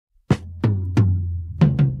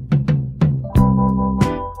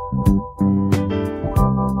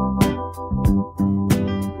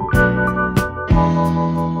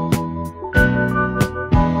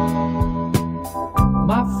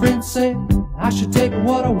I should take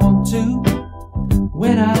what I want to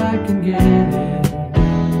when I can get it.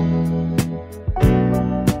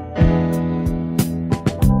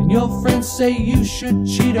 And your friends say you should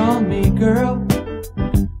cheat on me, girl,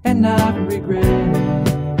 and not regret it.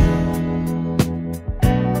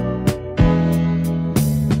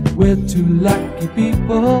 We're two lucky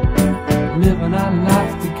people living our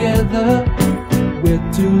life together.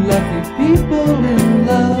 We're two lucky people in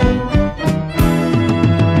love.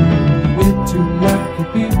 We're two lucky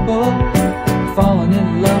people falling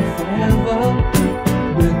in love forever.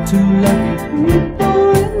 We're two lucky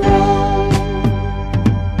people in love.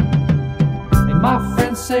 And my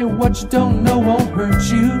friends say what you don't know won't hurt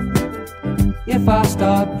you if I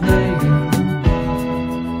start playing.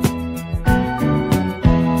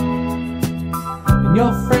 And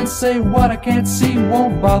your friends say what I can't see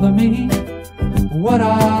won't bother me. What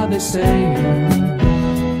are they saying?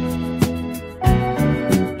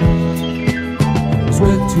 'Cause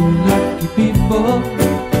we're two lucky people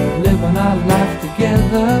living our life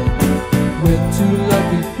together. We're two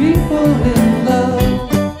lucky people in love.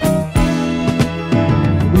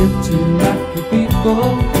 We're two lucky people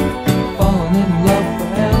falling in love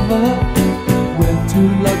forever. We're two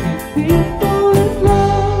lucky